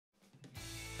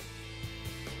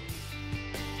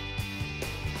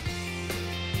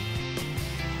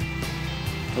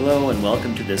Hello and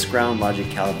welcome to this ground logic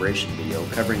calibration video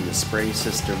covering the spray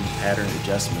system pattern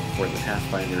adjustment for the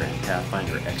Pathfinder and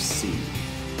Pathfinder XC.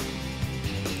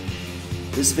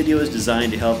 This video is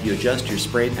designed to help you adjust your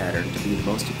spray pattern to be the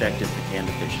most effective and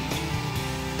efficient.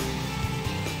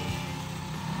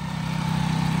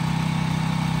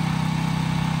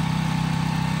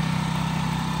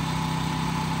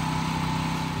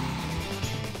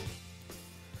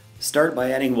 Start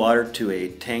by adding water to a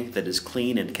tank that is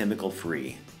clean and chemical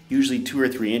free. Usually 2 or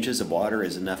 3 inches of water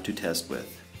is enough to test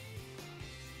with.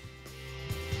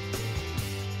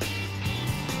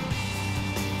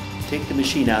 Take the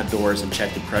machine outdoors and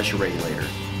check the pressure regulator.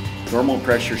 Normal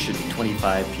pressure should be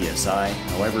 25 psi.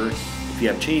 However, if you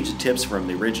have changed the tips from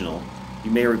the original,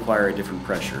 you may require a different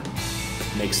pressure.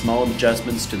 Make small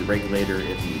adjustments to the regulator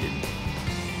if needed.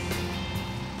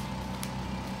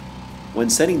 When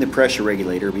setting the pressure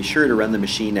regulator, be sure to run the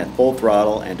machine at full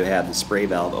throttle and to have the spray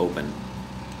valve open.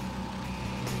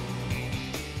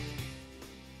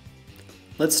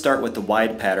 Let's start with the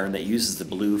wide pattern that uses the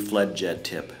blue flood jet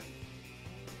tip.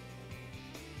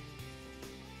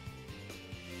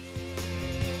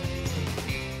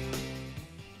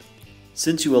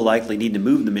 Since you will likely need to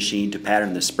move the machine to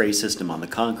pattern the spray system on the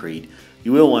concrete,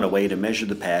 you will want a way to measure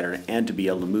the pattern and to be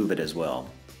able to move it as well.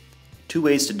 2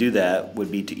 ways to do that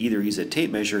would be to either use a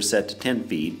tape measure set to 10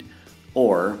 feet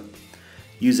or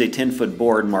use a 10-foot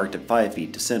board marked at 5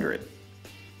 feet to center it.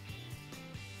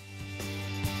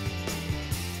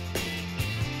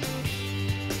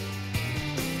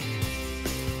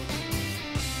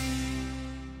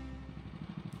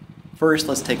 First,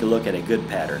 let's take a look at a good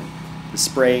pattern. The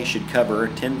spray should cover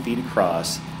 10 feet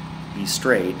across, be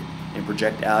straight, and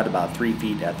project out about 3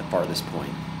 feet at the farthest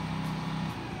point.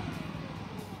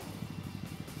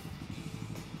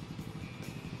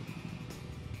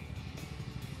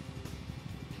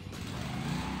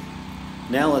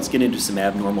 Now let's get into some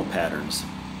abnormal patterns.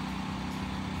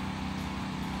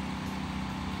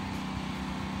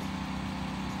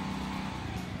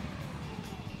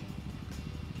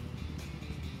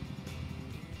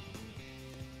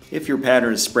 If your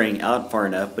pattern is spraying out far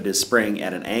enough but is spraying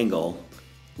at an angle,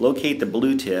 locate the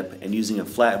blue tip and using a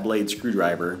flat blade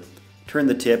screwdriver, turn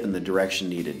the tip in the direction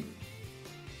needed.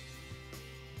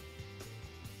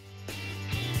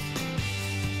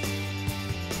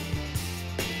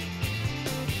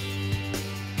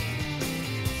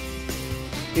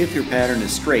 If your pattern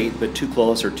is straight but too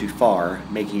close or too far,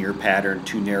 making your pattern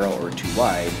too narrow or too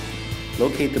wide,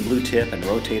 locate the blue tip and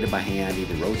rotate it by hand,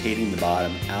 either rotating the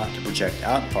bottom out to project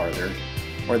out farther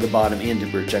or the bottom in to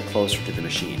project closer to the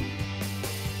machine.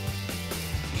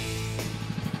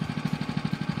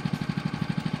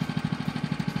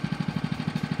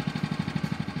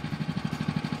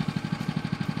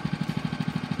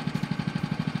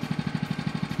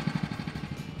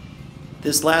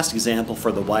 This last example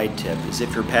for the wide tip is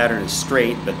if your pattern is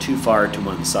straight but too far to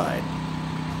one side.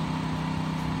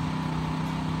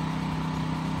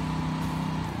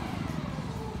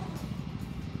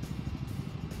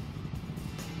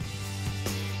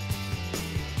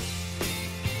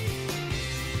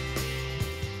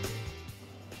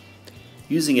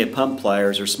 Using a pump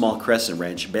pliers or small crescent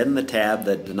wrench, bend the tab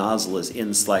that the nozzle is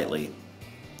in slightly.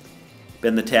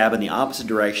 Bend the tab in the opposite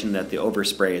direction that the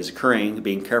overspray is occurring,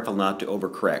 being careful not to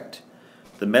overcorrect.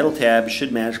 The metal tab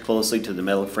should match closely to the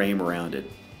metal frame around it.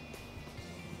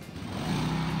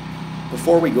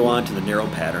 Before we go on to the narrow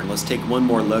pattern, let's take one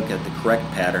more look at the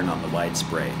correct pattern on the wide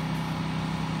spray.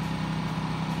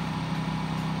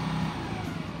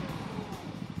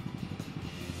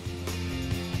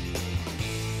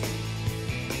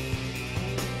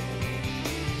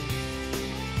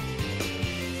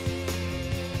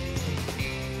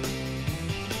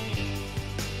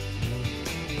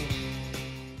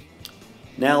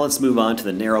 Now let's move on to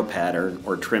the narrow pattern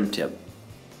or trim tip.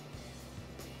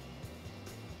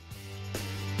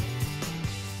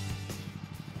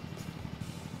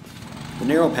 The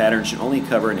narrow pattern should only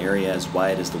cover an area as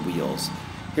wide as the wheels.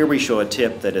 Here we show a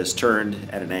tip that is turned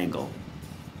at an angle.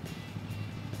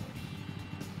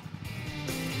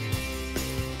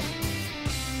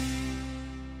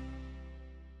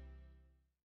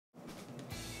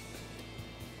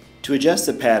 To adjust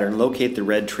the pattern, locate the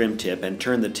red trim tip and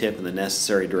turn the tip in the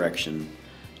necessary direction.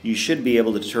 You should be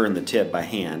able to turn the tip by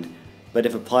hand, but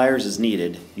if a pliers is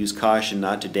needed, use caution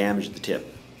not to damage the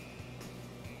tip.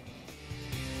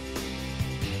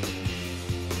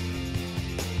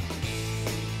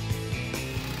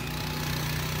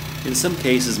 In some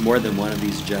cases, more than one of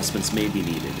these adjustments may be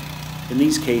needed. In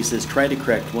these cases, try to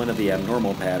correct one of the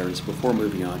abnormal patterns before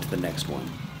moving on to the next one.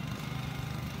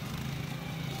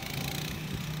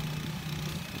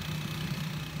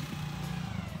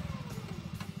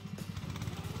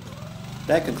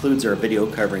 That concludes our video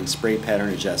covering spray pattern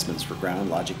adjustments for ground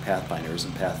logic Pathfinders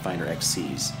and Pathfinder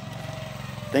XCs.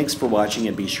 Thanks for watching,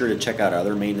 and be sure to check out our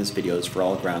other maintenance videos for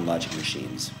all ground logic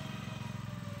machines.